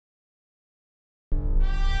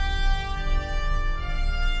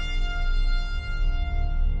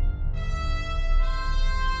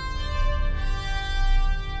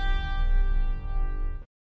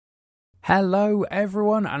Hello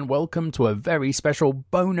everyone and welcome to a very special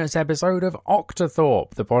bonus episode of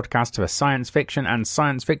Octothorpe, the podcast for science fiction and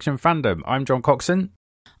science fiction fandom. I'm John Coxon.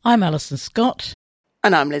 I'm Alison Scott.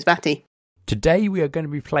 And I'm Liz Batty. Today we are going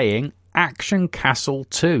to be playing Action Castle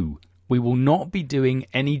 2. We will not be doing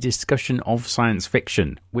any discussion of science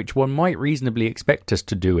fiction, which one might reasonably expect us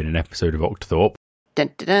to do in an episode of Octothorpe.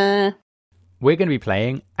 Dun, dun, dun. We're going to be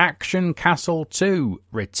playing Action Castle 2,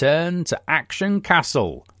 Return to Action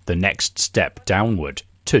Castle. The next step downward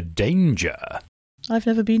to danger. I've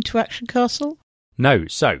never been to Action Castle. No,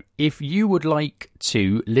 so if you would like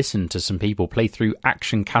to listen to some people play through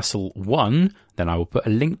Action Castle 1, then I will put a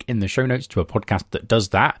link in the show notes to a podcast that does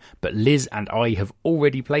that. But Liz and I have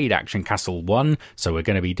already played Action Castle 1, so we're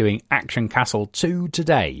going to be doing Action Castle 2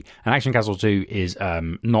 today. And Action Castle 2 is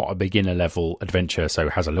not a beginner level adventure, so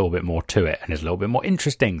has a little bit more to it and is a little bit more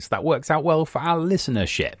interesting. So that works out well for our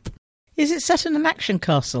listenership. Is it set in an action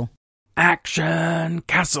castle? Action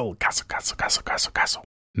Castle, castle.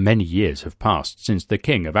 Many years have passed since the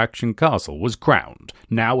king of Action Castle was crowned.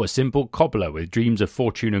 Now a simple cobbler with dreams of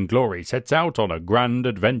fortune and glory sets out on a grand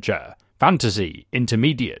adventure. Fantasy,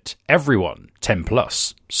 intermediate, everyone,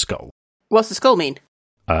 10+, skull. What's the skull mean?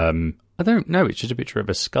 I don't know, it's just a picture of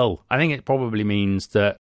a skull. I think it probably means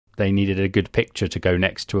that they needed a good picture to go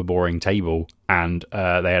next to a boring table, and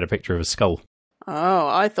they had a picture of a skull. Oh,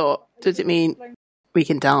 I thought, does it mean we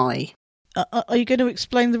can die? Are you going to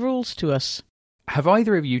explain the rules to us? Have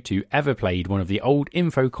either of you two ever played one of the old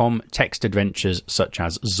Infocom text adventures such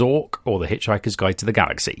as Zork or The Hitchhiker's Guide to the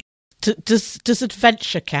Galaxy? Does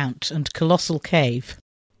Adventure count and Colossal Cave?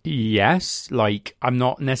 Yes, like I'm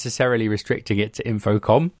not necessarily restricting it to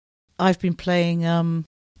Infocom. I've been playing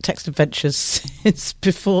text adventures since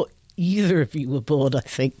before either of you were born, I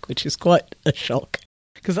think, which is quite a shock.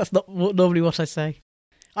 Because that's not normally what I say.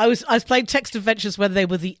 I was playing text adventures when they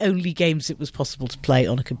were the only games it was possible to play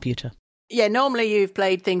on a computer. Yeah, normally you've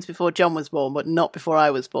played things before John was born, but not before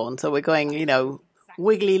I was born. So we're going,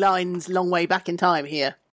 wiggly lines, long way back in time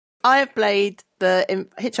here. I have played the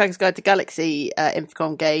Hitchhiker's Guide to Galaxy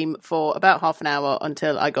Infocom game for about half an hour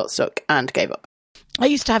until I got stuck and gave up. I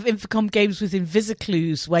used to have Infocom games with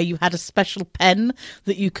Invisiclues where you had a special pen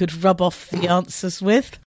that you could rub off the answers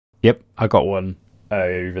with. Yep, I got one.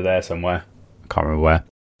 Over there somewhere. I can't remember where.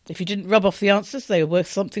 If you didn't rub off the answers, they were worth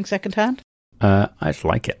something secondhand. I just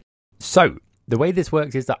like it. So, the way this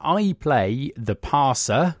works is that I play the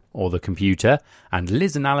parser, or the computer, and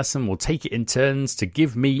Liz and Alison will take it in turns to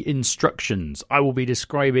give me instructions. I will be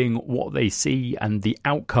describing what they see and the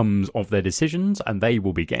outcomes of their decisions, and they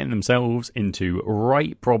will be getting themselves into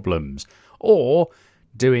right problems. Or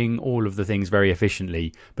doing all of the things very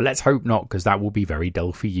efficiently. But let's hope not, because that will be very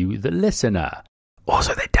dull for you, the listener.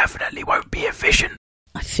 Also, they definitely won't be efficient.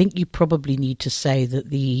 I think you probably need to say that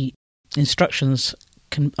the instructions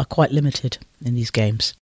are quite limited in these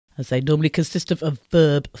games, as they normally consist of a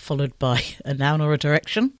verb followed by a noun or a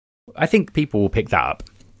direction. I think people will pick that up.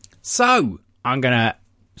 So, I'm going to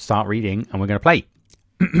start reading and we're going to play.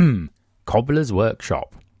 Cobbler's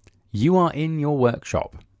Workshop. You are in your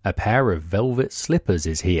workshop. A pair of velvet slippers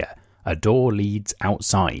is here. A door leads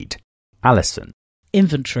outside. Alison.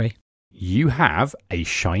 Inventory. You have a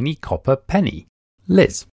shiny copper penny.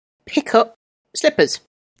 Liz. Pick up slippers.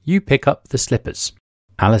 You pick up the slippers.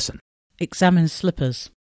 Alison. Examine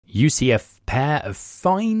slippers. You see a pair of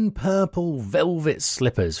fine purple velvet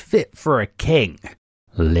slippers fit for a king.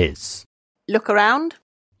 Liz. Look around.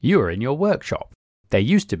 You are in your workshop. There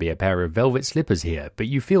used to be a pair of velvet slippers here, but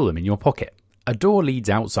you feel them in your pocket. A door leads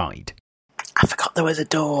outside. I forgot there was a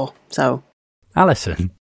door, so...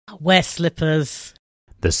 Alison. Wear slippers.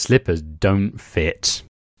 The slippers don't fit.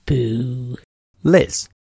 Boo. Liz.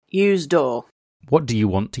 Use door. What do you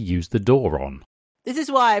want to use the door on? This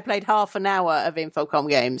is why I played half an hour of Infocom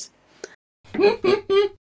games.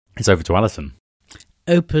 It's over to Alison.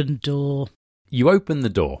 Open door. You open the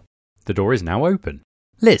door. The door is now open.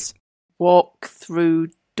 Liz. Walk through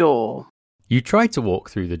door. You try to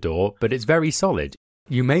walk through the door, but it's very solid.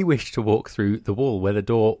 You may wish to walk through the wall where the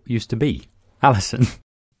door used to be. Alison.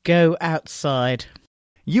 Go outside.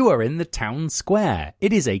 You are in the town square.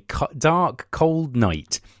 It is a dark, cold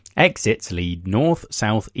night. Exits lead north,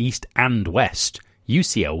 south, east, and west. You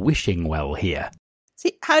see a wishing well here.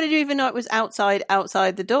 See, how did you even know it was outside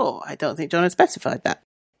the door? I don't think John had specified that.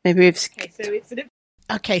 Maybe we've...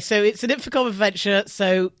 Okay, so it's an Infocom adventure,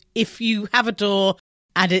 so if you have a door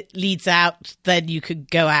and it leads out, then you can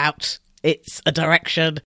go out. It's a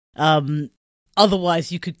direction.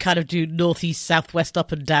 Otherwise, you could kind of do north, east, south, west,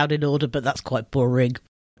 up and down in order, but that's quite boring.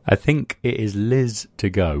 I think it is Liz to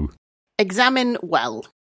go. Examine well.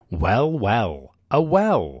 Well. A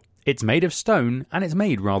well. It's made of stone and it's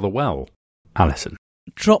made rather well. Alison.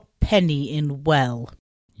 Drop penny in well.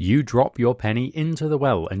 You drop your penny into the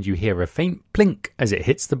well and you hear a faint plink as it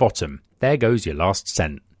hits the bottom. There goes your last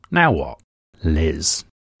cent. Now what? Liz.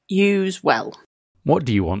 Use well. What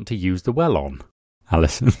do you want to use the well on?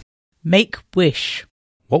 Alison. Make wish.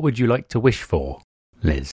 What would you like to wish for?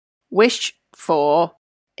 Liz. Wish for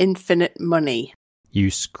infinite money. You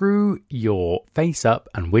screw your face up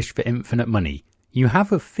and wish for infinite money. You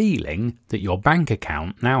have a feeling that your bank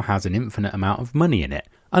account now has an infinite amount of money in it.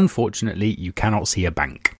 Unfortunately, you cannot see a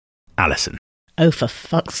bank. Alison. Oh, for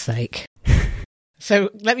fuck's sake. So,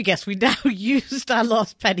 let me guess, we now used our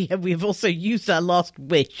last penny and we have also used our last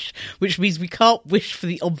wish, which means we can't wish for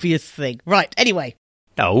the obvious thing. Right, anyway.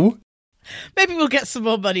 No. Maybe we'll get some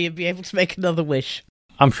more money and be able to make another wish.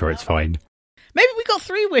 I'm sure it's fine. Maybe we got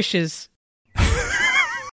 3 wishes.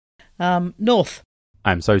 North.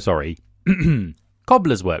 I'm so sorry.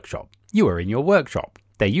 Cobbler's workshop. You are in your workshop.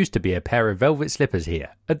 There used to be a pair of velvet slippers here.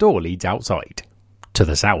 A door leads outside. To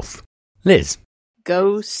the south. Liz.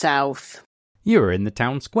 Go south. You are in the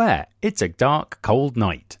town square. It's a dark, cold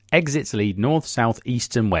night. Exits lead north, south,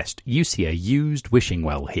 east and west. You see a used wishing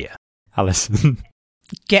well here. Alison.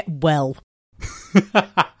 Get well.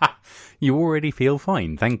 You already feel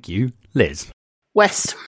fine, thank you. Liz.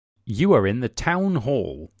 West. You are in the town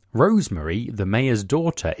hall. Rosemary, the mayor's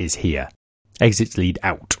daughter, is here. Exits lead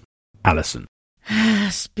out. Alison.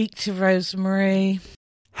 Speak to Rosemary.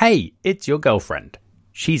 Hey, it's your girlfriend.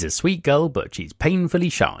 She's a sweet girl, but she's painfully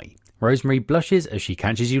shy. Rosemary blushes as she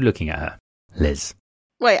catches you looking at her. Liz.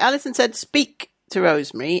 Wait, Alison said speak to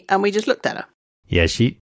Rosemary, and we just looked at her. Yeah,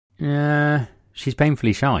 she's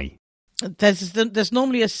painfully shy. There's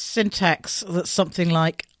normally a syntax that's something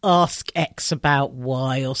like ask X about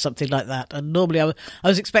Y or something like that. And normally I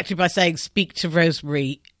was expecting by saying speak to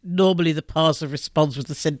Rosemary, normally the parser responds with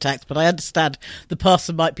the syntax, but I understand the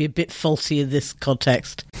parser might be a bit faulty in this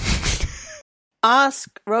context.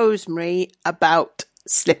 Ask Rosemary about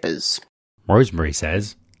slippers. Rosemary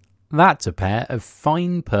says, that's a pair of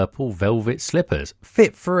fine purple velvet slippers,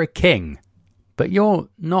 fit for a king. But you're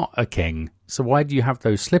not a king, so why do you have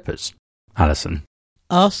those slippers? Alison.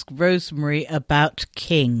 Ask Rosemary about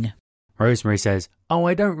king. Rosemary says, oh,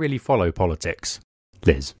 I don't really follow politics.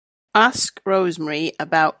 Liz. Ask Rosemary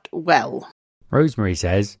about well. Rosemary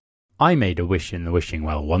says, I made a wish in the wishing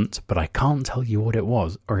well once, but I can't tell you what it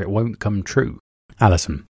was, or it won't come true.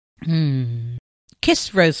 Alison.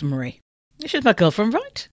 Kiss Rosemary. She's my girlfriend,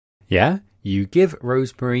 right? Yeah, you give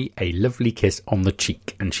Rosemary a lovely kiss on the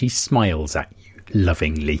cheek, and she smiles at you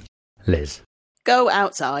lovingly. Liz. Go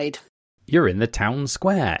outside. You're in the town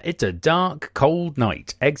square. It's a dark, cold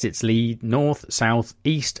night. Exits lead north, south,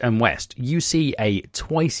 east and west. You see a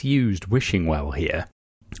twice-used wishing well here.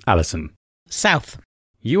 Alison. South.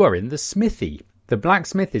 You are in the smithy. The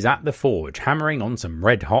blacksmith is at the forge, hammering on some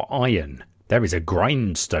red-hot iron. There is a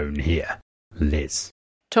grindstone here. Liz.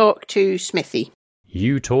 Talk to Smithy.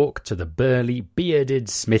 You talk to the burly, bearded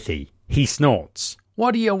Smithy. He snorts.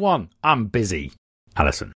 What do you want? I'm busy.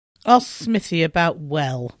 Alison. Ask Smithy about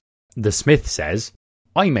well. The smith says,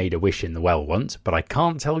 I made a wish in the well once, but I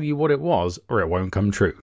can't tell you what it was, or it won't come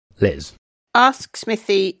true. Liz. Ask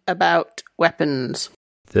Smithy about weapons.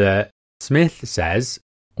 The smith says,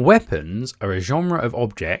 weapons are a genre of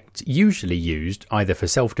object usually used either for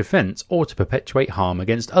self-defense or to perpetuate harm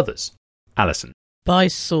against others. Alison. Buy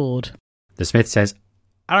sword. The smith says,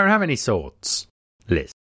 I don't have any swords.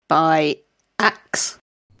 Liz. Buy axe.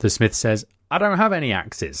 The smith says, I don't have any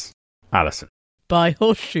axes. Alison. Buy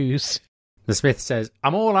horseshoes. The smith says,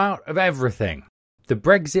 I'm all out of everything. The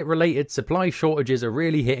Brexit-related supply shortages are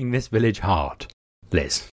really hitting this village hard.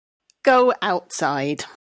 Liz. Go outside.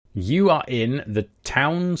 You are in the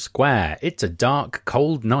town square. It's a dark,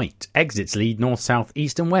 cold night. Exits lead north, south,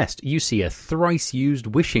 east and west. You see a thrice-used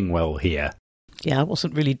wishing well here. Yeah, I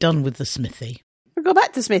wasn't really done with the smithy. We'll go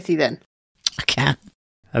back to Smithy then. I can.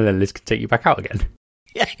 And then Liz can take you back out again.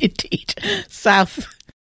 Yeah, indeed. South.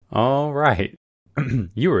 All right.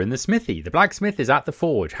 You are in the smithy. The blacksmith is at the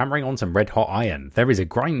forge, hammering on some red-hot iron. There is a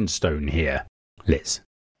grindstone here. Liz.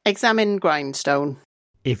 Examine grindstone.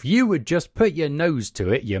 If you would just put your nose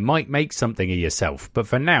to it, you might make something of yourself. But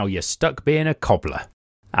for now, you're stuck being a cobbler.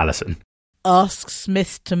 Alison. Ask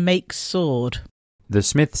Smith to make sword. The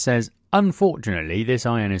smith says, unfortunately, this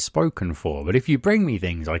iron is spoken for, but if you bring me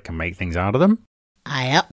things, I can make things out of them.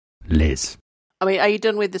 Yep. Liz. I mean, are you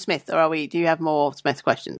done with the Smith, or do you have more Smith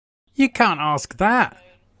questions? You can't ask that.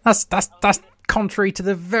 That's contrary to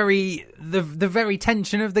the very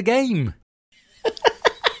tension of the game. I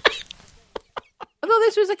thought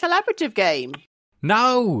this was a collaborative game.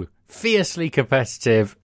 No, fiercely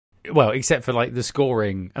competitive. Well, except for like the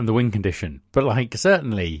scoring and the win condition. But like,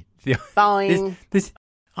 certainly... Fine.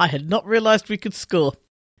 I had not realised we could score.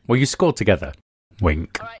 Well, you scored together.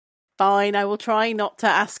 Wink. Fine, I will try not to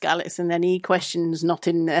ask Alison any questions not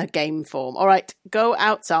in game form. All right, go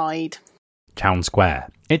outside. Town Square.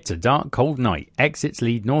 It's a dark, cold night. Exits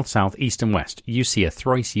lead north, south, east and west. You see a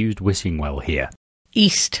thrice-used wishing well here.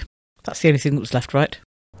 East. That's the only thing that was left, right?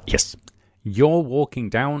 Yes. You're walking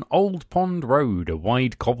down Old Pond Road, a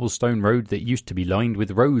wide cobblestone road that used to be lined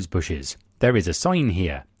with rose bushes. There is a sign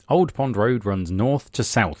here. Old Pond Road runs north to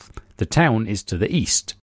south. The town is to the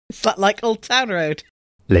east. Is that like Old Town Road?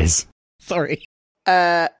 Liz. Sorry.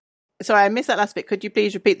 Sorry, I missed that last bit. Could you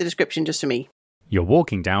please repeat the description just for me? You're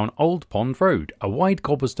walking down Old Pond Road, a wide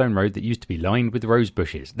cobblestone road that used to be lined with rose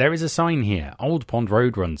bushes. There is a sign here. Old Pond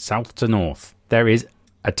Road runs south to north. There is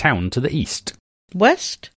a town to the east.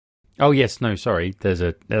 West? Oh, yes, no, sorry. That's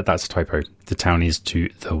a typo. The town is to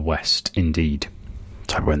the west, indeed.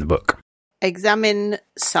 Typo in the book. Examine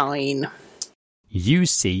sign. You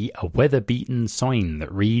see a weather-beaten sign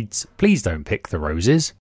that reads, "Please don't pick the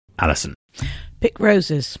roses." Alison. Pick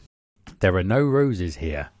roses. There are no roses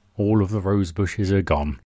here. All of the rose bushes are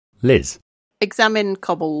gone. Liz. Examine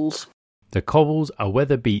cobbles. The cobbles are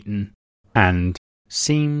weather-beaten and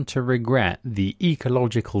seem to regret the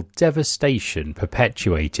ecological devastation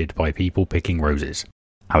perpetuated by people picking roses.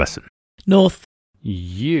 Alison. North.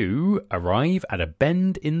 You arrive at a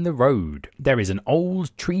bend in the road. There is an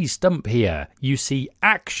old tree stump here. You see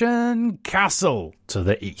Action Castle to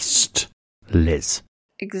the east. Liz.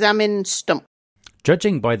 Examine stump.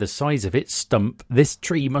 Judging by the size of its stump, this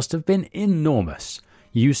tree must have been enormous.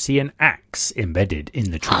 You see an axe embedded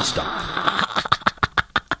in the tree stump.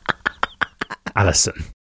 Alison.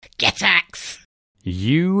 Get axe.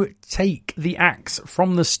 You take the axe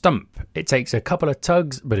from the stump. It takes a couple of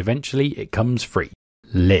tugs, but eventually it comes free.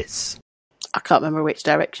 Liz. I can't remember which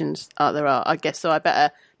directions there are. I guess so. I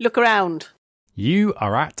better look around. You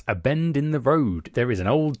are at a bend in the road. There is an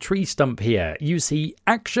old tree stump here. You see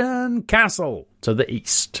Action Castle to the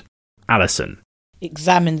east. Alison.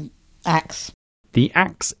 Examine axe. The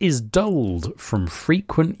axe is dulled from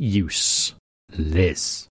frequent use.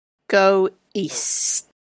 Liz. Go east.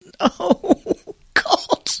 Oh,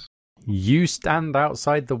 God. You stand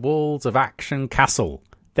outside the walls of Action Castle.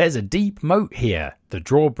 There's a deep moat here. The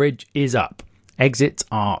drawbridge is up. Exits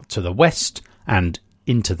are to the west and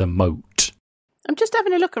into the moat. I'm just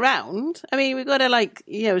having a look around. I mean, we've got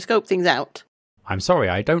to, scope things out. I'm sorry,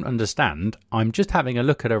 I don't understand. I'm just having a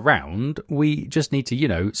look at around. We just need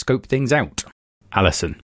to, scope things out.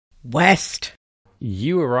 Alison. West.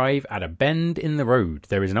 You arrive at a bend in the road.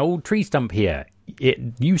 There is an old tree stump here. It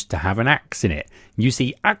used to have an axe in it. You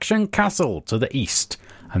see Action Castle to the east,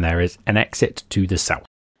 and there is an exit to the south.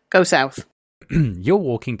 Go south. You're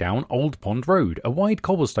walking down Old Pond Road, a wide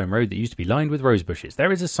cobblestone road that used to be lined with rose bushes.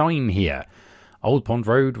 There is a sign here. Old Pond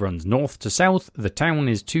Road runs north to south. The town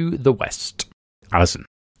is to the west. Alison.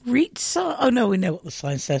 Oh, no, we know what the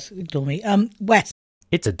sign says. Ignore me. West.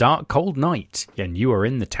 It's a dark, cold night, and you are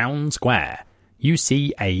in the town square. You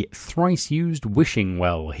see a thrice-used wishing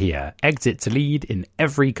well here. Exits lead in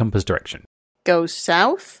every compass direction. Go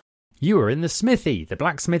south. You are in the smithy. The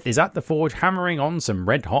blacksmith is at the forge hammering on some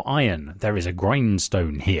red-hot iron. There is a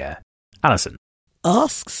grindstone here. Alison.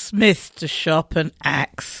 Ask Smith to sharpen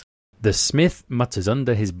axe. The smith mutters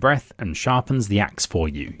under his breath and sharpens the axe for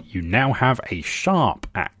you. You now have a sharp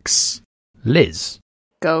axe. Liz.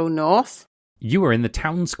 Go north. You are in the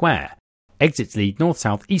town square. Exits lead north,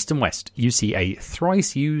 south, east and west. You see a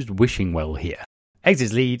thrice-used wishing well here.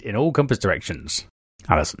 Exits lead in all compass directions.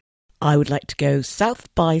 Alison. I would like to go south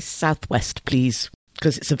by southwest, please,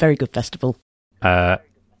 because it's a very good festival.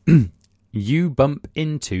 You bump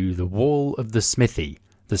into the wall of the smithy.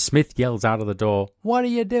 The smith yells out of the door, "What are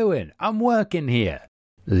you doing? I'm working here."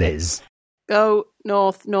 Liz. Go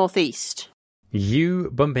northeast. You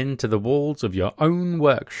bump into the walls of your own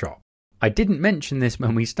workshop. I didn't mention this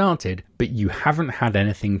when we started, but you haven't had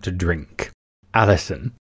anything to drink.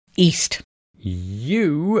 Alison. East.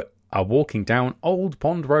 You are walking down Old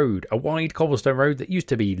Pond Road, a wide cobblestone road that used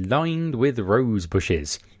to be lined with rose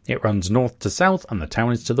bushes. It runs north to south and the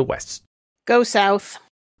town is to the west. Go south.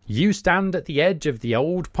 You stand at the edge of the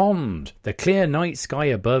old pond. The clear night sky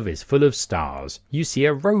above is full of stars. You see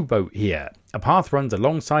a rowboat here. A path runs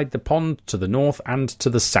alongside the pond to the north and to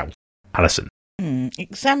the south. Alison.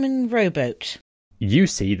 Examine rowboat. You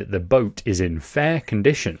see that the boat is in fair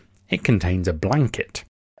condition. It contains a blanket.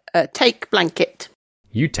 Take blanket.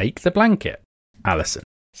 You take the blanket. Alison.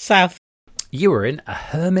 South. You are in a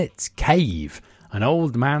hermit's cave. An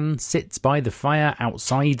old man sits by the fire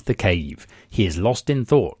outside the cave. He is lost in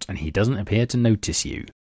thought and he doesn't appear to notice you.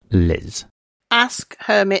 Liz. Ask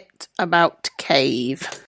Hermit about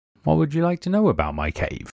cave. What would you like to know about my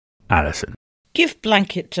cave? Alison. Give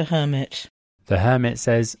blanket to Hermit. The hermit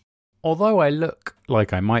says, although I look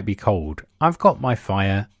like I might be cold, I've got my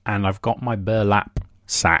fire and I've got my burlap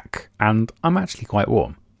sack and I'm actually quite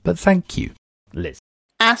warm. But thank you. Liz.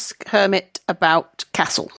 Ask Hermit about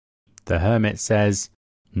castle. The hermit says,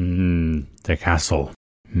 the castle.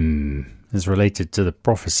 Is related to the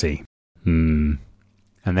prophecy. And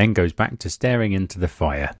then goes back to staring into the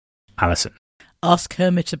fire. Alison. Ask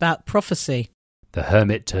Hermit about prophecy. The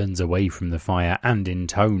hermit turns away from the fire and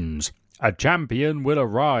intones, a champion will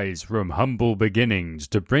arise from humble beginnings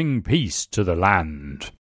to bring peace to the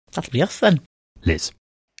land. That'll be us then. Liz.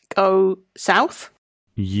 Go south.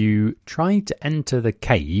 You try to enter the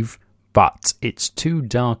cave, but it's too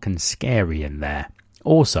dark and scary in there.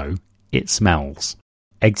 Also, it smells.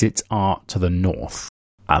 Exits are to the north.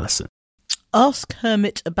 Alison. Ask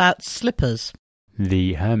Hermit about slippers.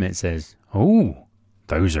 The hermit says, oh,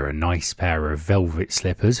 those are a nice pair of velvet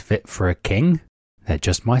slippers fit for a king. They're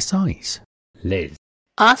just my size. Liz.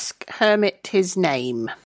 Ask Hermit his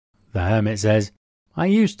name. The hermit says, I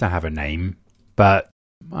used to have a name, but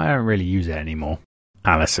I don't really use it anymore.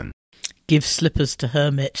 Alison. Give slippers to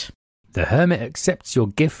Hermit. The hermit accepts your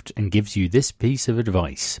gift and gives you this piece of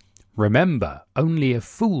advice. Remember, only a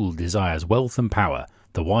fool desires wealth and power.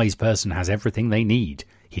 The wise person has everything they need.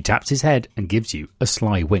 He taps his head and gives you a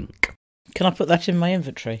sly wink. Can I put that in my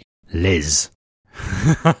inventory? Liz.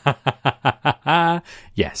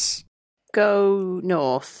 Yes. Go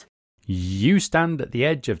north. You stand at the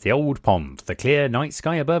edge of the old pond. The clear night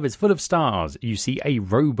sky above is full of stars. You see a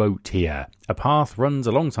rowboat here. A path runs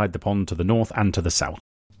alongside the pond to the north and to the south.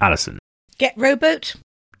 Alison. Get rowboat.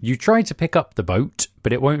 You try to pick up the boat,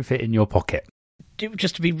 but it won't fit in your pocket.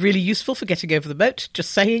 Just to be really useful for getting over the boat.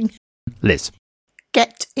 Just saying. Liz.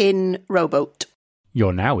 Get in rowboat.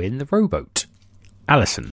 You're now in the rowboat.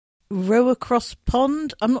 Alison. Row across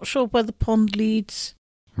pond. I'm not sure where the pond leads.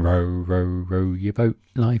 Row, row, row your boat.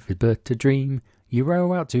 Life is but a dream. You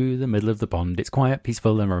row out to the middle of the pond. It's quiet,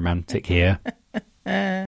 peaceful and romantic here.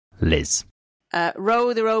 Liz.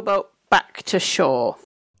 Row the rowboat back to shore.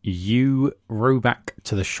 You row back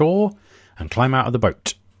to the shore and climb out of the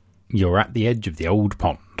boat. You're at the edge of the old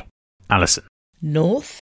pond. Alison.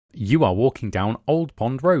 North. You are walking down Old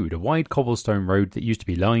Pond Road, a wide cobblestone road that used to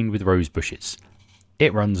be lined with rose bushes.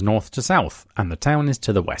 It runs north to south, and the town is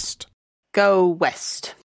to the west. Go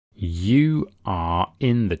west. You are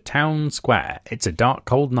in the town square. It's a dark,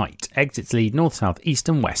 cold night. Exits lead north, south, east,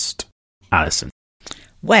 and west. Alison.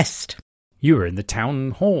 West. You are in the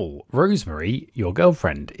town hall. Rosemary, your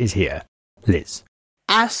girlfriend, is here. Liz.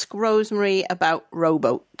 Ask Rosemary about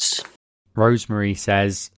rowboats. Rosemary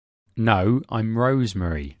says, no, I'm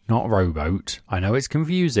Rosemary, not rowboat. I know it's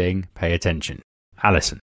confusing. Pay attention.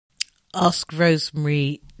 Alison. Ask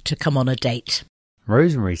Rosemary to come on a date.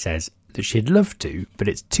 Rosemary says that she'd love to, but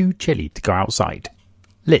it's too chilly to go outside.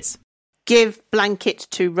 Liz. Give blanket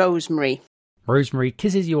to Rosemary. Rosemary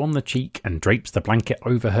kisses you on the cheek and drapes the blanket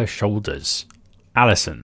over her shoulders.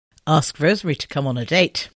 Alison. Ask Rosemary to come on a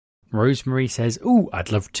date. Rosemary says, ooh,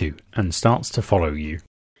 I'd love to, and starts to follow you.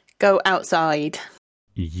 Go outside.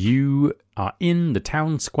 You are in the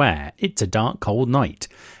town square. It's a dark, cold night.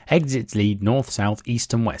 Exits lead north, south,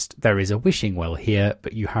 east and west. There is a wishing well here,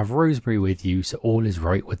 but you have Rosemary with you, so all is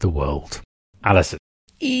right with the world. Alison.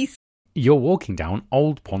 East. You're walking down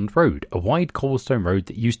Old Pond Road, a wide cobblestone road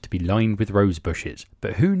that used to be lined with rose bushes.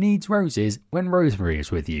 But who needs roses when Rosemary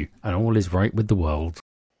is with you, and all is right with the world?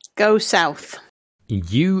 Go south.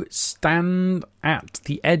 You stand at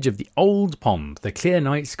the edge of the old pond. The clear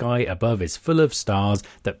night sky above is full of stars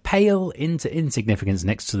that pale into insignificance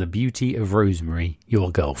next to the beauty of Rosemary, your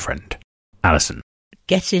girlfriend. Alison.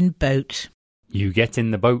 Get in boat. You get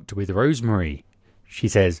in the boat with Rosemary. She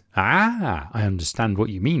says, I understand what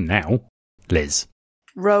you mean now. Liz.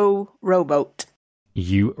 Row rowboat.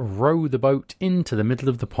 You row the boat into the middle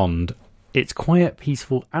of the pond. It's quiet,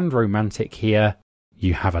 peaceful and romantic here.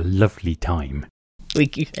 You have a lovely time.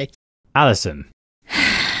 Winky face. Alison.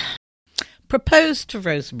 Propose to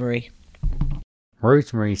Rosemary.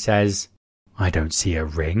 Rosemary says, I don't see a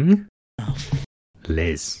ring. Oh.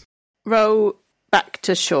 Liz. Row back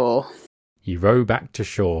to shore. You row back to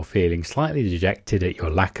shore, feeling slightly dejected at your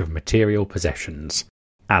lack of material possessions.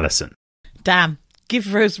 Alison. Damn.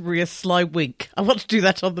 Give Rosemary a sly wink. I want to do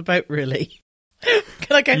that on the boat, really. Can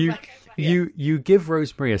I go back? You give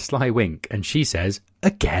Rosemary a sly wink, and she says,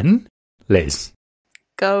 again? Liz.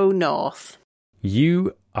 Go north.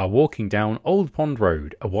 You are walking down Old Pond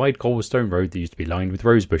Road, a wide cobblestone road that used to be lined with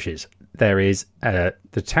rose bushes. There is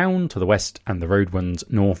the town to the west, and the road runs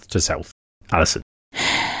north to south. Alison.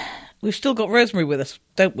 We've still got Rosemary with us,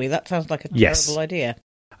 don't we? That sounds like a terrible idea.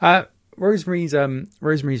 Rosemary's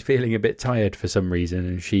feeling a bit tired for some reason,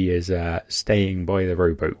 and she is staying by the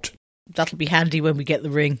rowboat. That'll be handy when we get the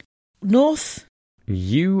ring. North?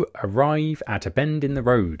 You arrive at a bend in the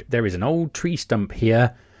road. There is an old tree stump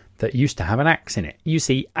here that used to have an axe in it. You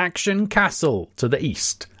see Action Castle to the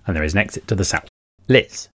east, and there is an exit to the south.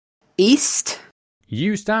 Liz. East.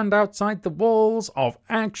 You stand outside the walls of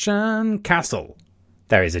Action Castle.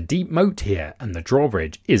 There is a deep moat here, and the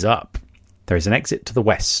drawbridge is up. There is an exit to the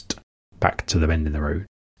west, back to the bend in the road.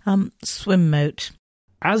 Swim moat.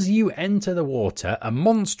 As you enter the water, a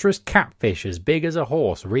monstrous catfish as big as a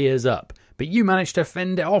horse rears up, but you manage to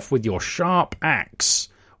fend it off with your sharp axe.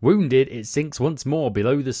 Wounded, it sinks once more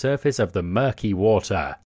below the surface of the murky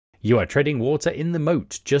water. You are treading water in the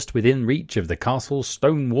moat, just within reach of the castle's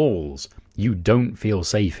stone walls. You don't feel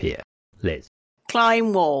safe here. Liz.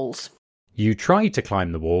 Climb walls. You try to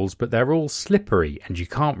climb the walls, but they're all slippery, and you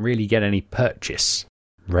can't really get any purchase.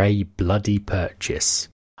 Ray bloody purchase.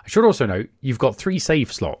 I should also note, you've got 3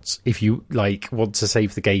 save slots. If you, want to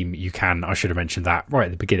save the game, you can. I should have mentioned that right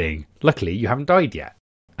at the beginning. Luckily, you haven't died yet.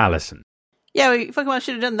 Alison. Yeah, we fucking well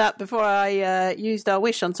should have done that before I used our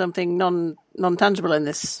wish on something non-tangible in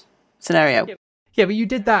this scenario. Yeah, but you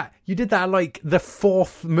did that. You did that at, the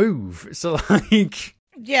 4th move. So,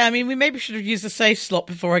 Yeah, I mean, we maybe should have used the save slot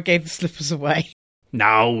before I gave the slippers away.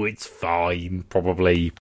 No, it's fine,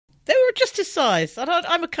 probably. They were just his size.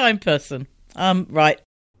 I'm a kind person. Right.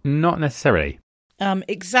 Not necessarily.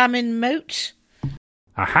 Examine moat.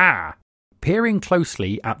 Aha! Peering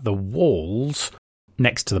closely at the walls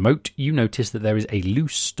next to the moat, you notice that there is a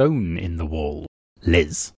loose stone in the wall.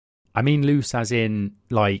 Liz. I mean loose as in,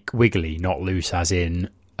 wiggly, not loose as in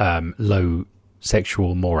low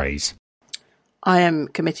sexual mores. I am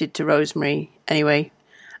committed to Rosemary anyway.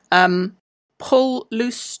 Pull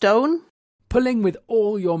loose stone. Pulling with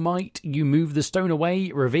all your might, you move the stone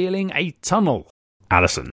away, revealing a tunnel.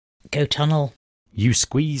 Alison. Go tunnel. You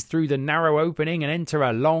squeeze through the narrow opening and enter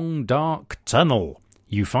a long, dark tunnel.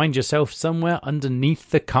 You find yourself somewhere underneath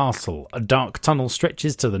the castle. A dark tunnel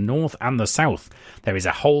stretches to the north and the south. There is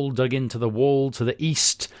a hole dug into the wall to the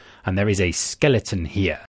east, and there is a skeleton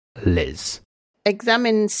here. Liz.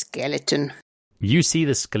 Examine skeleton. You see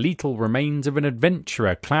the skeletal remains of an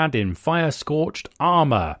adventurer clad in fire-scorched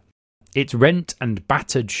armour. Its rent and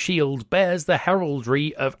battered shield bears the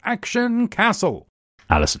heraldry of Action Castle.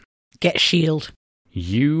 Alison. Get shield.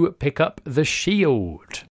 You pick up the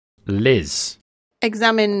shield. Liz.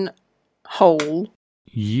 Examine hole.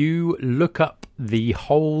 You look up the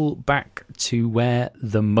hole back to where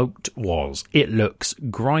the moat was. It looks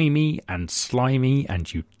grimy and slimy,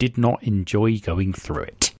 and you did not enjoy going through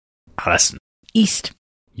it. Alison. East.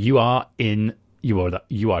 You are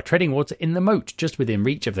treading water in the moat, just within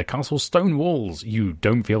reach of the castle's stone walls. You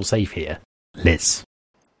don't feel safe here. Liz.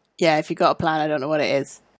 Yeah, if you've got a plan, I don't know what it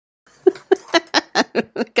is.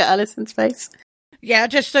 Look at Alison's face. Yeah, I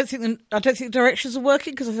just don't think the directions are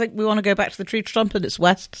working, because I think we want to go back to the tree stump and it's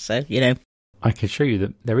west, so, I can show you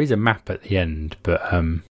that there is a map at the end, but,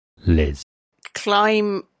 Liz.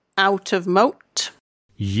 Climb out of moat.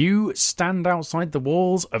 You stand outside the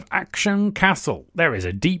walls of Action Castle. There is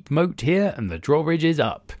a deep moat here, and the drawbridge is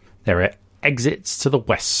up. There are exits to the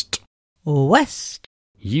west. West.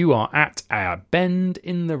 You are at a bend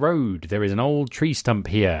in the road. There is an old tree stump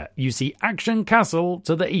here. You see Action Castle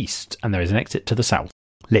to the east, and there is an exit to the south.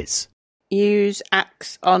 Liz. Use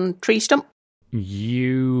axe on tree stump.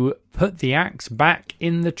 You put the axe back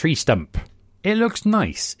in the tree stump. It looks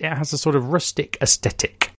nice. It has a sort of rustic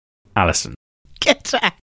aesthetic. Alison. Get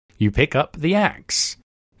out. You pick up the axe.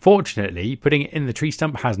 Fortunately, putting it in the tree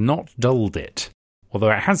stump has not dulled it,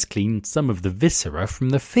 although it has cleaned some of the viscera from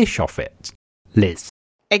the fish off it. Liz.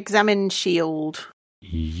 Examine shield.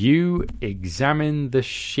 You examine the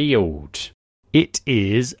shield. It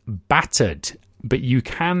is battered, but you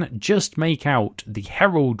can just make out the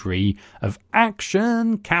heraldry of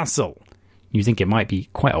Action Castle. You think it might be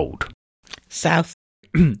quite old. South.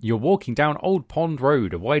 You're walking down Old Pond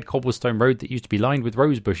Road, a wide cobblestone road that used to be lined with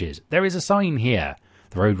rose bushes. There is a sign here.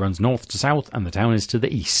 The road runs north to south, and the town is to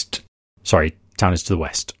the east. Sorry, town is to the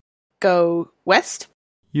west. Go west.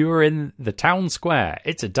 You are in the town square.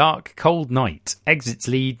 It's a dark, cold night. Exits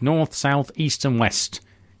lead north, south, east and west.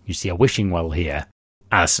 You see a wishing well here.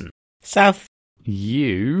 Alison. South.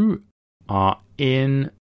 You are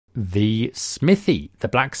in the smithy. The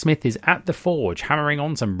blacksmith is at the forge, hammering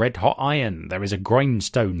on some red-hot iron. There is a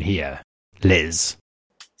grindstone here. Liz.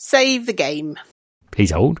 Save the game. Please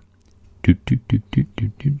hold.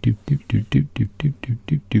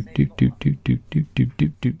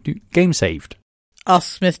 Game saved.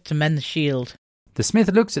 Ask Smith to mend the shield. The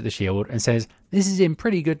smith looks at the shield and says, this is in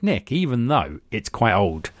pretty good nick, even though it's quite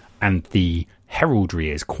old and the heraldry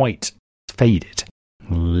is quite faded.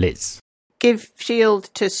 Liz. Give shield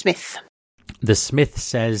to Smith. The smith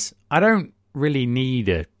says, I don't really need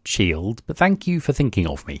a shield, but thank you for thinking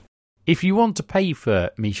of me. If you want to pay for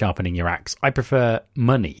me sharpening your axe, I prefer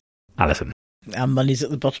money. Alison. Our money's at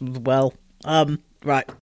the bottom of the well. Right. Yeah,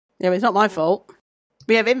 but it's not my fault.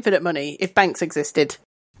 We have infinite money if banks existed.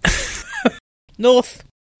 North.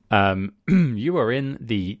 You are in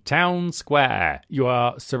the town square. You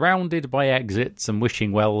are surrounded by exits and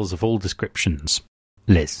wishing wells of all descriptions.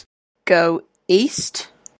 Liz. Go east.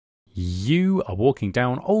 You are walking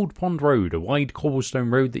down Old Pond Road, a wide cobblestone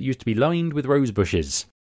road that used to be lined with rose bushes.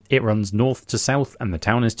 It runs north to south and the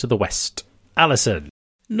town is to the west. Alison.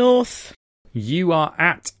 North. You are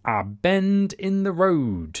at a bend in the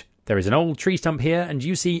road. There is an old tree stump here and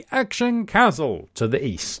you see Action Castle to the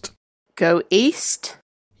east. Go east.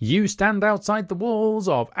 You stand outside the walls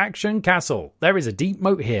of Action Castle. There is a deep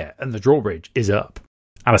moat here and the drawbridge is up.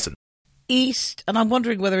 Alison. East, and I'm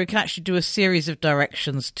wondering whether we can actually do a series of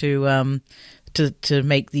directions to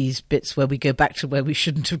make these bits where we go back to where we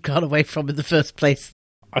shouldn't have gone away from in the first place.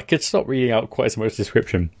 I could stop reading out quite so much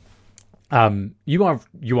description. You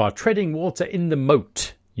are treading water in the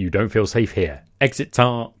moat. You don't feel safe here. Exits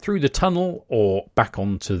are through the tunnel or back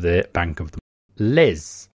onto the bank of the...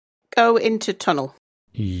 Liz. Go into tunnel.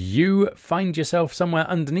 You find yourself somewhere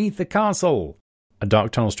underneath the castle. A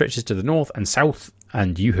dark tunnel stretches to the north and south,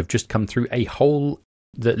 and you have just come through a hole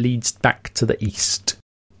that leads back to the east.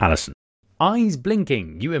 Alison. Eyes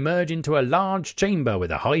blinking, you emerge into a large chamber with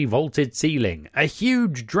a high vaulted ceiling. A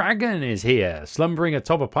huge dragon is here, slumbering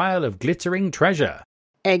atop a pile of glittering treasure.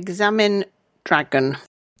 Examine dragon.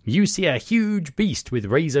 You see a huge beast with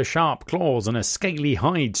razor-sharp claws and a scaly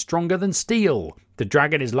hide stronger than steel. The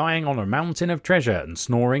dragon is lying on a mountain of treasure and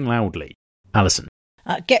snoring loudly. Alison.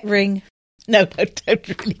 Get ring. No, don't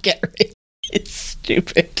really get ring. It's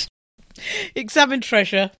stupid. Examine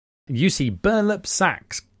treasure. You see burlap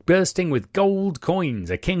sacks bursting with gold coins,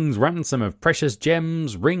 a king's ransom of precious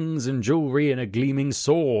gems, rings and jewellery, and a gleaming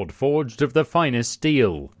sword forged of the finest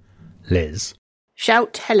steel. Liz.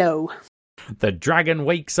 Shout hello. The dragon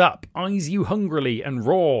wakes up, eyes you hungrily, and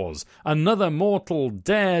roars. Another mortal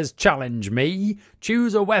dares challenge me.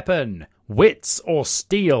 Choose a weapon, wits or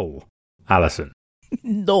steel. Alison.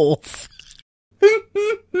 North.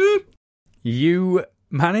 You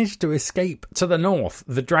manage to escape to the north.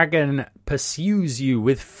 The dragon pursues you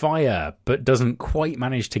with fire, but doesn't quite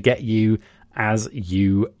manage to get you as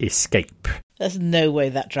you escape. There's no way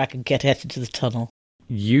that dragon get into the tunnel.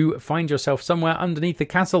 You find yourself somewhere underneath the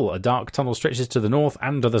castle. A dark tunnel stretches to the north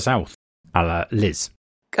and to the south. Liz.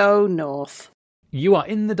 Go north. You are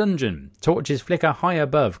in the dungeon. Torches flicker high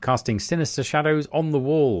above, casting sinister shadows on the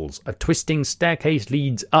walls. A twisting staircase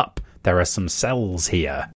leads up. There are some cells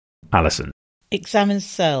here. Alison. Examine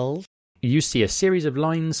cells. You see a series of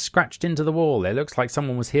lines scratched into the wall. It looks like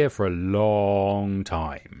someone was here for a long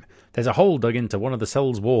time. There's a hole dug into one of the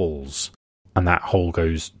cell's walls, and that hole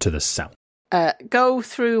goes to the south. Go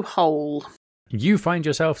through hole. You find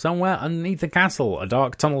yourself somewhere underneath the castle. A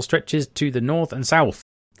dark tunnel stretches to the north and south.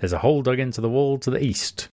 There's a hole dug into the wall to the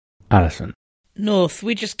east. Alison. North.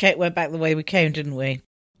 We just went back the way we came, didn't we?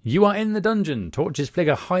 You are in the dungeon. Torches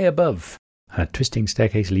flicker high above. A twisting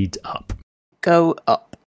staircase leads up. Go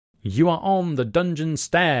up. You are on the dungeon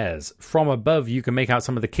stairs. From above, you can make out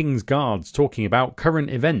some of the king's guards talking about current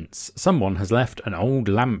events. Someone has left an old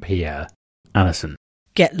lamp here. Alison.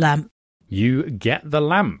 Get lamp. You get the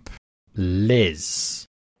lamp. Liz.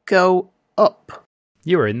 Go up.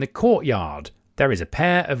 You are in the courtyard. There is a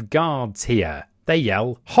pair of guards here. They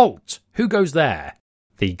yell, "Halt! Who goes there?"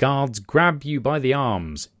 The guards grab you by the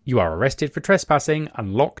arms. You are arrested for trespassing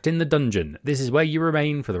and locked in the dungeon. This is where you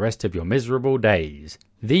remain for the rest of your miserable days.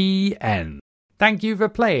 The end. Thank you for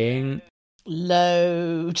playing.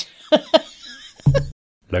 Load.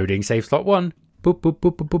 Loading save slot 1.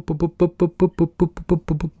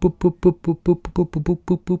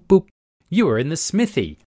 You are in the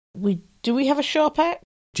smithy. Do we have a sharp axe?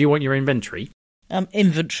 Do you want your inventory?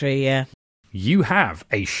 Inventory, yeah. You have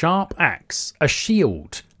a sharp axe, a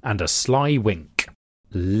shield, and a sly wink.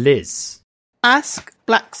 Liz. Ask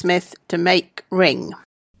blacksmith to make ring.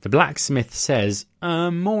 The blacksmith says,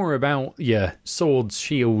 more about your swords,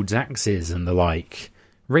 shields, axes, and the like.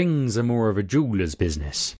 Rings are more of a jeweller's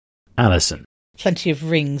business. Alison. Plenty of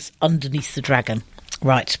rings underneath the dragon.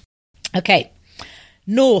 Right. Okay.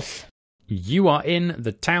 North. You are in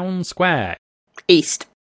the town square. East.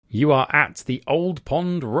 You are at the Old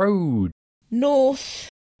Pond Road. North.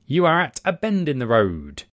 You are at a bend in the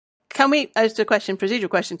road. Can we, as a question, procedural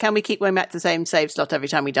question, can we keep going back to the same save slot every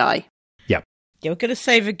time we die? Yep. Yeah, we're going to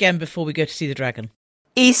save again before we go to see the dragon.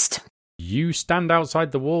 East. You stand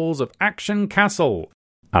outside the walls of Action Castle.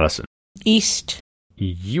 Alison. East.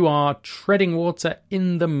 You are treading water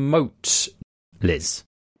in the moat. Liz.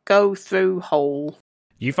 Go through hole.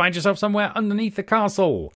 You find yourself somewhere underneath the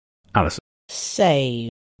castle. Alison. Save.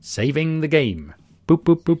 Saving the game. Boop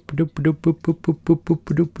boop boop doop doop boop boop boop boop boop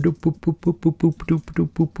doop doop boop boop boop boop boop doop doop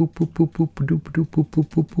boop boop boop boop boop doop doop boop boop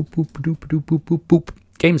boop boop boop doop boop boop boop.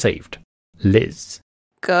 Game saved. Liz.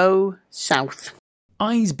 Go south.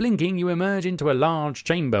 Eyes blinking, you emerge into a large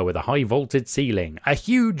chamber with a high-vaulted ceiling. A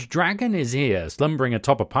huge dragon is here, slumbering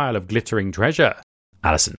atop a pile of glittering treasure.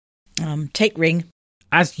 Alison. Take ring.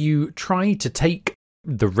 As you try to take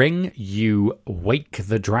the ring, you wake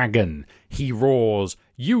the dragon. He roars,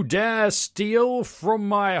 "You dare steal from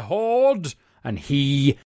my hoard?" And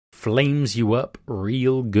he flames you up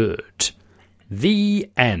real good. The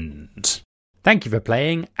end. Thank you for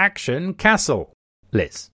playing Action Castle.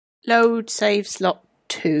 Liz. Load save slot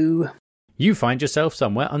 2. You find yourself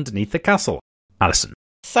somewhere underneath the castle. Alison.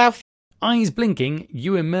 South. Eyes blinking,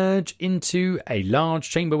 you emerge into a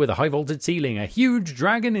large chamber with a high-vaulted ceiling. A huge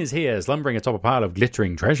dragon is here, slumbering atop a pile of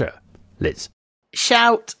glittering treasure. Liz.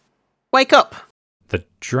 Shout. Wake up. The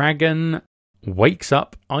dragon wakes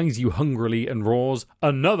up, eyes you hungrily and roars,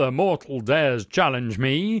 "Another mortal dares challenge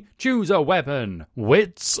me. Choose a weapon,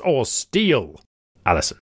 wits or steel."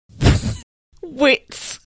 Alison.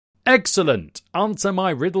 Wits. Excellent. Answer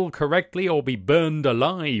my riddle correctly or be burned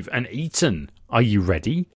alive and eaten. Are you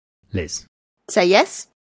ready? Liz. Say yes.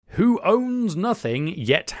 Who owns nothing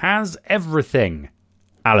yet has everything?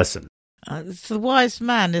 Alison. It's the wise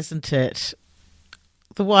man, isn't it?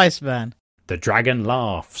 The wise man. The dragon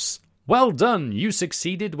laughs. Well done, you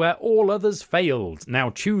succeeded where all others failed. Now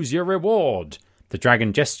choose your reward. The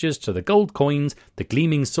dragon gestures to the gold coins, the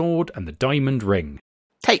gleaming sword, and the diamond ring.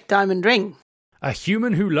 Take diamond ring. A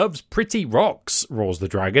human who loves pretty rocks, roars the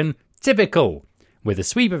dragon. Typical. With a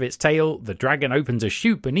sweep of its tail, the dragon opens a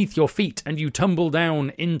chute beneath your feet and you tumble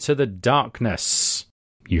down into the darkness.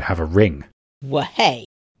 You have a ring. Well, hey.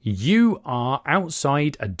 You are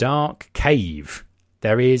outside a dark cave.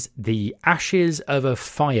 There is the ashes of a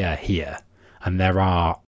fire here, and there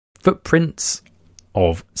are footprints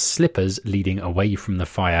of slippers leading away from the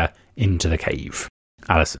fire into the cave.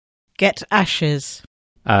 Alison. Get ashes.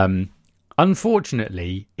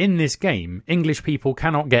 Unfortunately, in this game, English people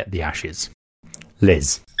cannot get the ashes.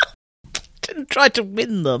 Liz. Didn't try to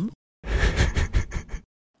win them.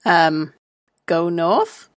 Go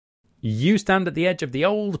north. You stand at the edge of the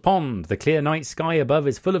old pond. The clear night sky above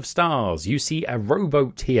is full of stars. You see a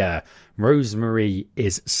rowboat here. Rosemary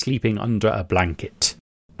is sleeping under a blanket.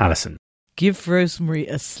 Alison. Give Rosemary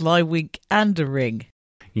a sly wink and a ring.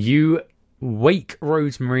 You wake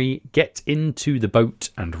Rosemary, get into the boat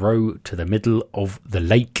and row to the middle of the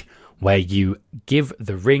lake, where you give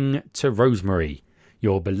the ring to Rosemary.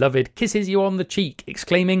 Your beloved kisses you on the cheek,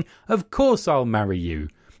 exclaiming, "Of course I'll marry you."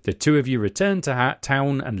 The two of you return to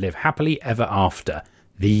town and live happily ever after.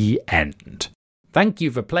 The end. Thank you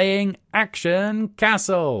for playing Action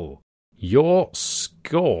Castle. Your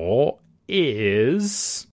score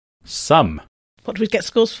is some. What do we get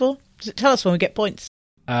scores for? Does it tell us when we get points?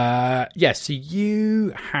 Yes, so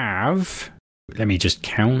you have... Let me just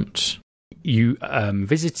count. You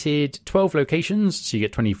visited 12 locations, so you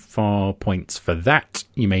get 24 points for that.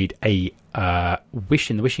 You made a wish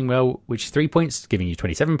in the wishing well, which is 3 points, giving you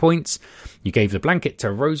 27 points. You gave the blanket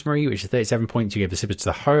to Rosemary, which is 37 points. You gave the slipper to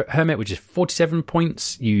the hermit, which is 47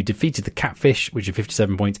 points. You defeated the catfish, which is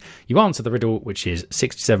 57 points. You answered the riddle, which is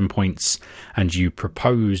 67 points. And you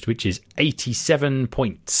proposed, which is 87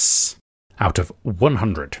 points out of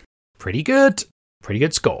 100. Pretty good. Pretty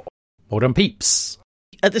good score. Well done, peeps.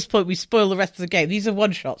 At this point, we spoil the rest of the game. These are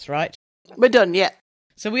one-shots, right? We're done, yeah.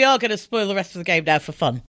 So we are going to spoil the rest of the game now for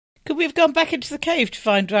fun. Could we have gone back into the cave to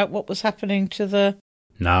find out what was happening to the...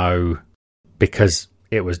 No, because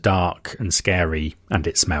it was dark and scary and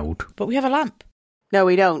it smelled. But we have a lamp. No,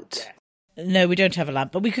 we don't. No, we don't have a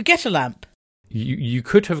lamp, but we could get a lamp. You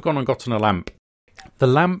could have gone and gotten a lamp. The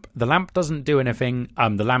lamp doesn't do anything.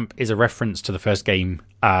 The lamp is a reference to the first game.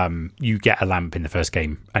 You get a lamp in the first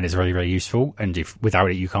game, and it's very, very useful. And if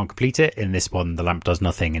without it you can't complete it, in this one the lamp does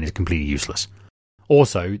nothing and is completely useless.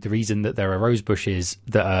 Also, the reason that there are rose bushes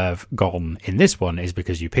that have gone in this one is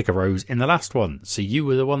because you pick a rose in the last one. So you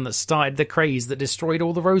were the one that started the craze that destroyed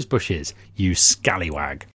all the rose bushes. You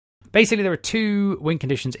scallywag. Basically, there are 2 win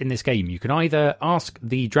conditions in this game. You can either ask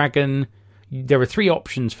the dragon... There are 3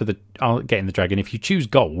 options for getting the dragon. If you choose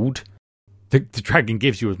gold, the dragon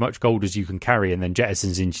gives you as much gold as you can carry and then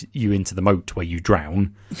jettisons you into the moat where you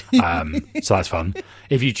drown. So that's fun.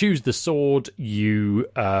 If you choose the sword, you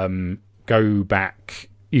go back...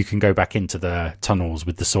 You can go back into the tunnels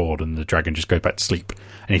with the sword and the dragon just goes back to sleep.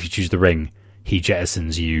 And if you choose the ring, he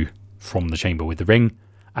jettisons you from the chamber with the ring.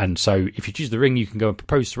 And so if you choose the ring, you can go and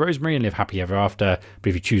propose to Rosemary and live happy ever after. But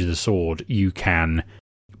if you choose the sword, you can...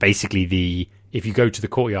 Basically, if you go to the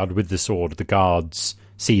courtyard with the sword, the guards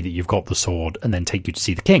see that you've got the sword and then take you to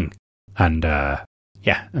see the king. And, and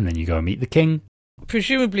then you go and meet the king.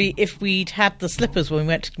 Presumably, if we'd had the slippers when we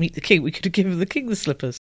went to meet the king, we could have given the king the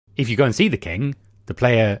slippers. If you go and see the king,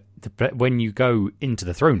 when you go into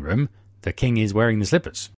the throne room, the king is wearing the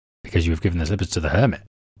slippers because you have given the slippers to the hermit.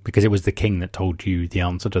 Because it was the king that told you the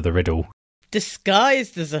answer to the riddle.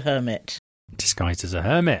 Disguised as a hermit. Disguised as a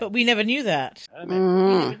hermit. But we never knew that.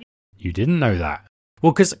 You didn't know that.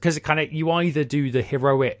 Well, because it kind of, you either do the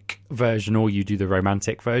heroic version or you do the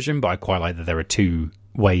romantic version, but I quite like that there are 2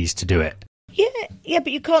 ways to do it. Yeah,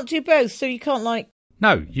 but you can't do both, so you can't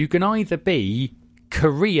No, you can either be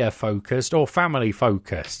career-focused or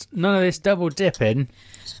family-focused. None of this double dipping.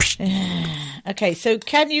 Okay, so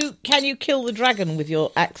can you kill the dragon with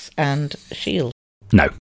your axe and shield? No,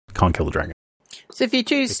 can't kill the dragon. So if you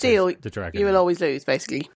choose steel, you will always lose,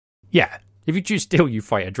 basically. Yeah, if you choose steel, you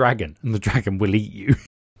fight a dragon, and the dragon will eat you.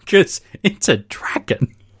 Because it's a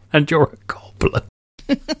dragon, and you're a goblin.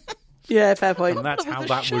 Yeah, fair point. And that's how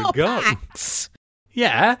that would go. Axe.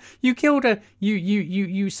 Yeah, you killed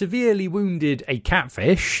you severely wounded a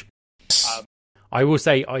catfish. I will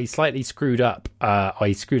say I slightly screwed up.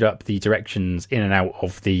 I screwed up the directions in and out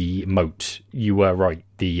of the moat. You were right.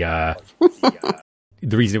 The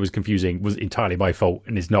reason it was confusing was entirely my fault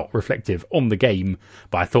and is not reflective on the game.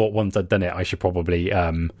 But I thought once I'd done it, I should probably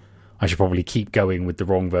keep going with the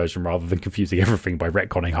wrong version rather than confusing everything by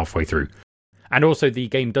retconning halfway through. And also, the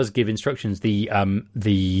game does give instructions. The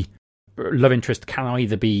love interest can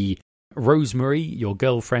either be Rosemary, your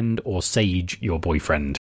girlfriend, or Sage, your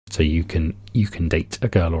boyfriend. So you can date a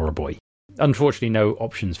girl or a boy. Unfortunately, no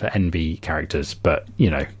options for NB characters, but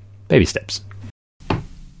baby steps.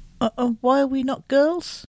 Why are we not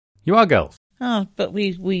girls? You are girls. Oh, but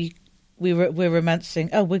we're romancing.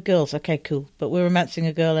 Oh, we're girls. Okay, cool. But we're romancing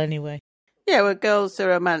a girl anyway. Yeah, we're girls to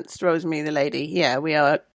romance Rosemary the lady. Yeah, we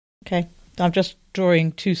are. Okay, I'm just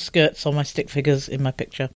drawing 2 skirts on my stick figures in my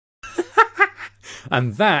picture.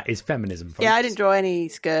 And that is feminism, folks. Yeah, I didn't draw any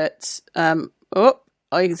skirts.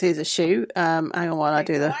 All you can see is a shoe. Hang on while I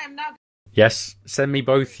do the... Yes, send me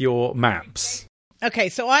both your maps. Okay,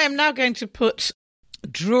 so I am now going to put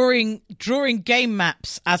drawing game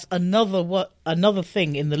maps as another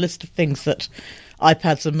thing in the list of things that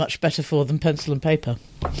iPads are much better for than pencil and paper,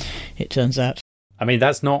 it turns out. I mean,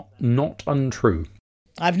 that's not untrue.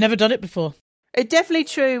 I've never done it before. It's definitely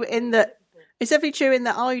true in that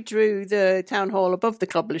I drew the town hall above the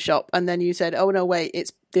cobbler shop, and then you said, "Oh no, wait,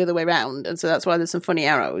 it's the other way round," and so that's why there's some funny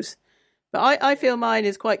arrows. But I feel mine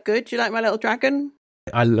is quite good. Do you like my little dragon?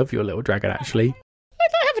 I love your little dragon, actually. I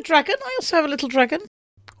don't have a dragon. I also have a little dragon.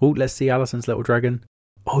 Oh, let's see Alison's little dragon.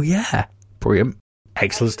 Oh yeah, brilliant,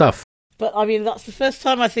 excellent stuff. But I mean, that's the first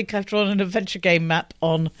time I think I've drawn an adventure game map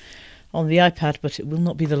on the iPad, but it will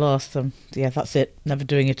not be the last. Yeah, that's it. Never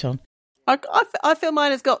doing it on. I feel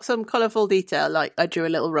mine has got some colourful detail, like I drew a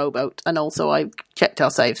little rowboat, and also I checked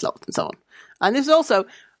our saves locked and so on. And this is also,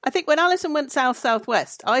 I think when Alison went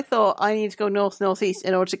south-southwest, I thought I needed to go north-northeast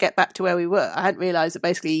in order to get back to where we were. I hadn't realised that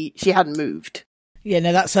basically she hadn't moved. Yeah,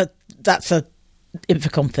 no, that's a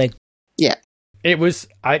Infocom thing. Yeah. It was,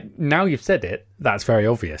 now you've said it, that's very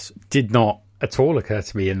obvious. Did not at all occur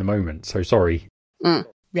to me in the moment, so sorry. Mm.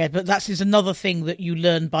 Yeah, but that is another thing that you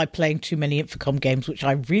learn by playing too many Infocom games, which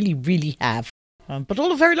I really, really have. But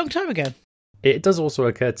all a very long time ago. It does also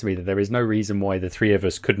occur to me that there is no reason why the 3 of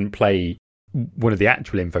us couldn't play one of the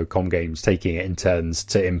actual Infocom games, taking it in turns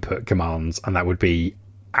to input commands, and that would be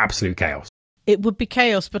absolute chaos. It would be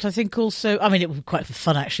chaos, but I think also, I mean, it would be quite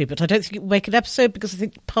fun actually, but I don't think it would make an episode because I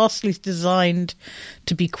think Parsley's designed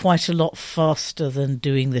to be quite a lot faster than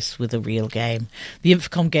doing this with a real game. The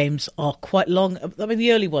Infocom games are quite long. I mean,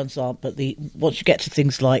 the early ones aren't, but once you get to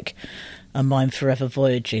things like A Mine Forever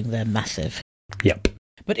Voyaging, they're massive. Yep.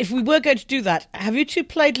 But if we were going to do that, have you 2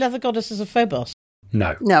 played Leather Goddesses of Phobos?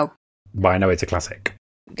 No. But I know it's a classic.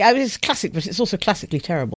 I mean, it's classic, but it's also classically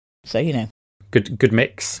terrible. So, Good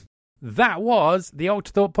mix. That was the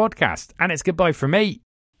Alter Thought podcast, and it's goodbye from me.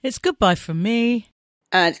 It's goodbye from me.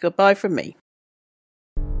 And it's goodbye from me.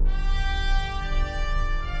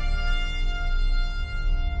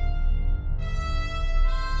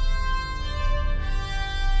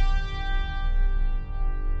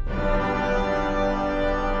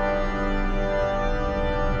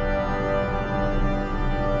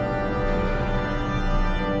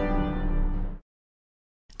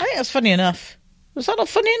 think that's funny enough. Was that not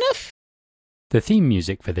funny enough? The theme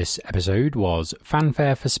music for this episode was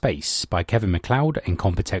Fanfare for Space by Kevin MacLeod and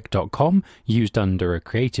Compotech.com, used under a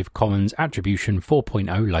Creative Commons Attribution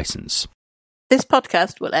 4.0 license. This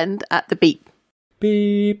podcast will end at the beep.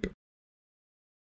 Beep.